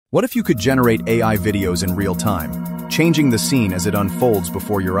What if you could generate AI videos in real time, changing the scene as it unfolds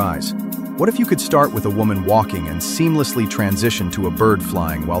before your eyes? What if you could start with a woman walking and seamlessly transition to a bird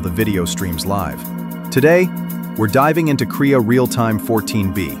flying while the video streams live? Today, we're diving into Krea Realtime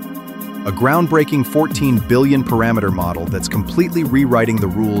 14B, a groundbreaking 14 billion parameter model that's completely rewriting the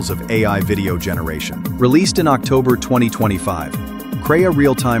rules of AI video generation. Released in October 2025, Krea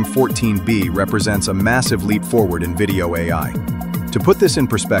Realtime 14B represents a massive leap forward in video AI. To put this in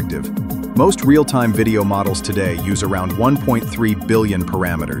perspective, most real-time video models today use around 1.3 billion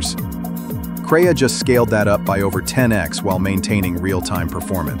parameters. Krea just scaled that up by over 10x while maintaining real-time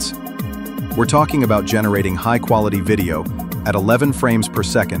performance. We're talking about generating high-quality video at 11 frames per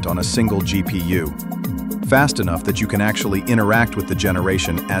second on a single GPU, fast enough that you can actually interact with the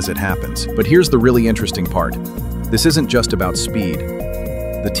generation as it happens. But here's the really interesting part. This isn't just about speed.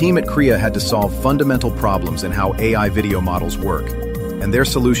 The team at Krea had to solve fundamental problems in how AI video models work, and their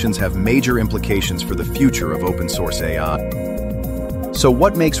solutions have major implications for the future of open-source AI. So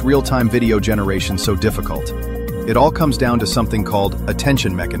what makes real-time video generation so difficult? It all comes down to something called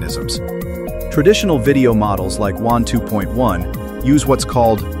attention mechanisms. Traditional video models like WAN 2.1 use what's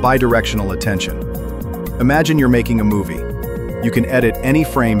called bidirectional attention. Imagine you're making a movie. You can edit any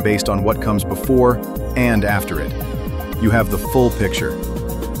frame based on what comes before and after it. You have the full picture.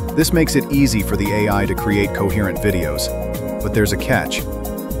 This makes it easy for the AI to create coherent videos, but there's a catch.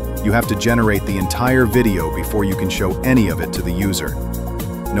 You have to generate the entire video before you can show any of it to the user.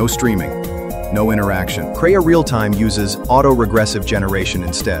 No streaming, no interaction. Krea Realtime uses autoregressive generation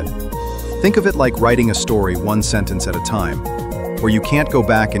instead. Think of it like writing a story one sentence at a time, where you can't go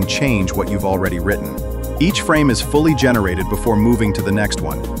back and change what you've already written. Each frame is fully generated before moving to the next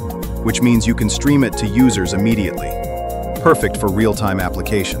one, which means you can stream it to users immediately. Perfect for real-time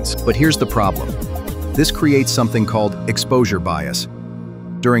applications. But here's the problem. This creates something called exposure bias.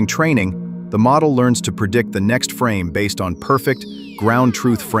 During training, the model learns to predict the next frame based on perfect, ground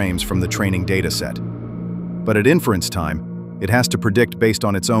truth frames from the training dataset. But at inference time, it has to predict based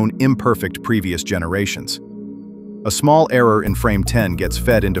on its own imperfect previous generations. A small error in frame 10 gets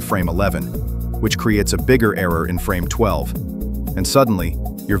fed into frame 11, which creates a bigger error in frame 12. And suddenly,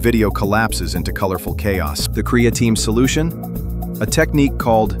 your video collapses into colorful chaos. The Krea team's solution? A technique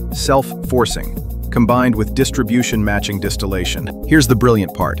called self-forcing, combined with distribution matching distillation. Here's the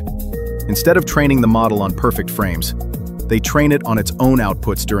brilliant part. Instead of training the model on perfect frames, they train it on its own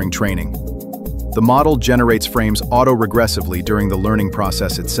outputs during training. The model generates frames autoregressively during the learning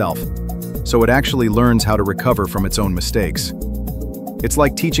process itself, so it actually learns how to recover from its own mistakes. It's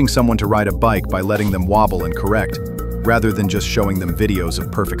like teaching someone to ride a bike by letting them wobble and correct, rather than just showing them videos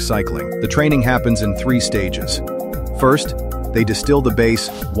of perfect cycling. The training happens in 3 stages. First, they distill the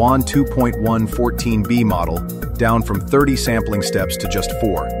base WAN 2.1 14B model down from 30 sampling steps to just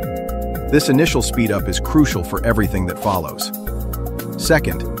 4. This initial speedup is crucial for everything that follows.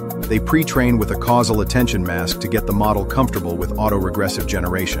 Second, they pre-train with a causal attention mask to get the model comfortable with autoregressive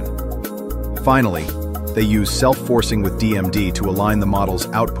generation. Finally, they use self-forcing with DMD to align the model's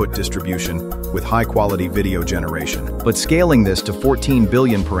output distribution with high-quality video generation. But scaling this to 14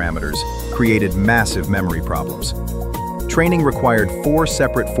 billion parameters created massive memory problems. Training required 4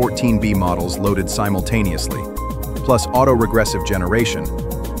 separate 14B models loaded simultaneously, plus autoregressive generation,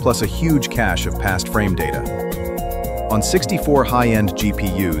 plus a huge cache of past frame data. On 64 high-end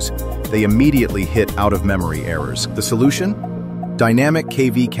GPUs, they immediately hit out-of-memory errors. The solution? Dynamic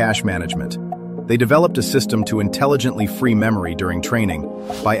KV cache management. They developed a system to intelligently free memory during training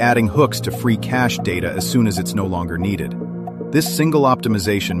by adding hooks to free cache data as soon as it's no longer needed. This single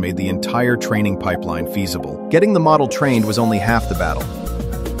optimization made the entire training pipeline feasible. Getting the model trained was only half the battle.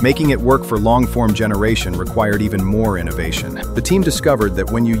 Making it work for long-form generation required even more innovation. The team discovered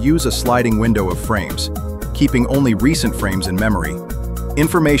that when you use a sliding window of frames, keeping only recent frames in memory,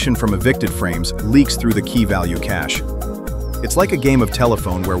 information from evicted frames leaks through the key value cache. It's like a game of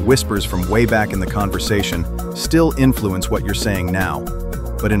telephone where whispers from way back in the conversation still influence what you're saying now,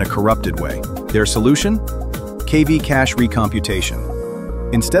 but in a corrupted way. Their solution? KV cache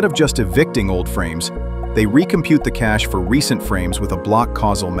recomputation. Instead of just evicting old frames, they recompute the cache for recent frames with a block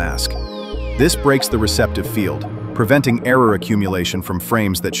causal mask. This breaks the receptive field, preventing error accumulation from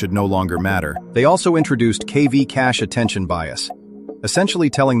frames that should no longer matter. They also introduced KV cache attention bias, essentially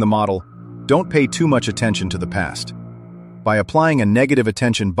telling the model, don't pay too much attention to the past. By applying a negative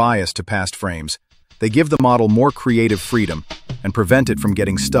attention bias to past frames, they give the model more creative freedom and prevent it from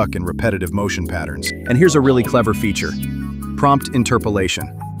getting stuck in repetitive motion patterns. And here's a really clever feature: prompt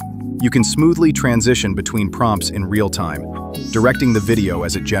interpolation. You can smoothly transition between prompts in real time, directing the video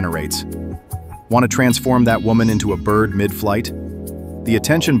as it generates. Want to transform that woman into a bird mid-flight? The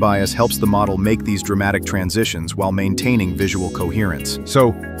attention bias helps the model make these dramatic transitions while maintaining visual coherence.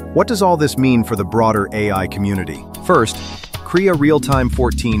 So, what does all this mean for the broader AI community? First, Krea Realtime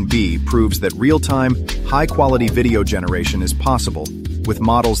 14B proves that real-time, high-quality video generation is possible with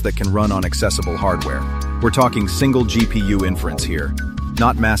models that can run on accessible hardware. We're talking single GPU inference here,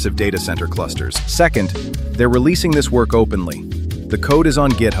 not massive data center clusters. Second, they're releasing this work openly. The code is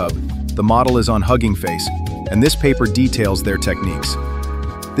on GitHub, the model is on Hugging Face, and this paper details their techniques.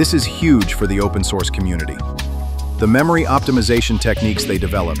 This is huge for the open source community. The memory optimization techniques they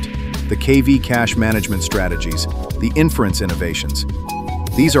developed, the KV cache management strategies, the inference innovations.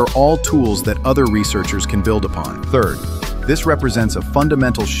 These are all tools that other researchers can build upon. Third, this represents a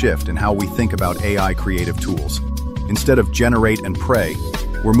fundamental shift in how we think about AI creative tools. Instead of generate and pray,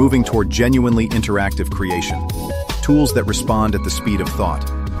 we're moving toward genuinely interactive creation. Tools that respond at the speed of thought,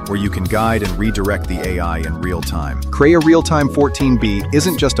 where you can guide and redirect the AI in real time. Krea Realtime 14B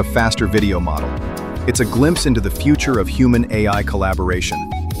isn't just a faster video model. It's a glimpse into the future of human-AI collaboration.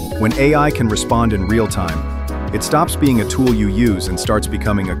 When AI can respond in real time, it stops being a tool you use and starts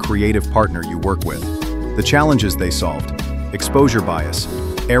becoming a creative partner you work with. The challenges they solved: exposure bias,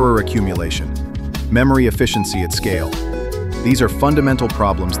 error accumulation, memory efficiency at scale. These are fundamental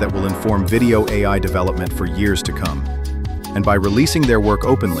problems that will inform video AI development for years to come. And by releasing their work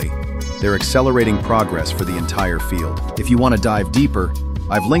openly, they're accelerating progress for the entire field. If you want to dive deeper,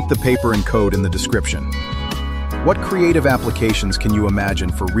 I've linked the paper and code in the description. What creative applications can you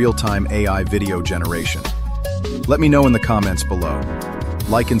imagine for real-time AI video generation? Let me know in the comments below.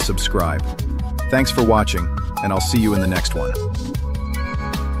 Like and subscribe. Thanks for watching, and I'll see you in the next one.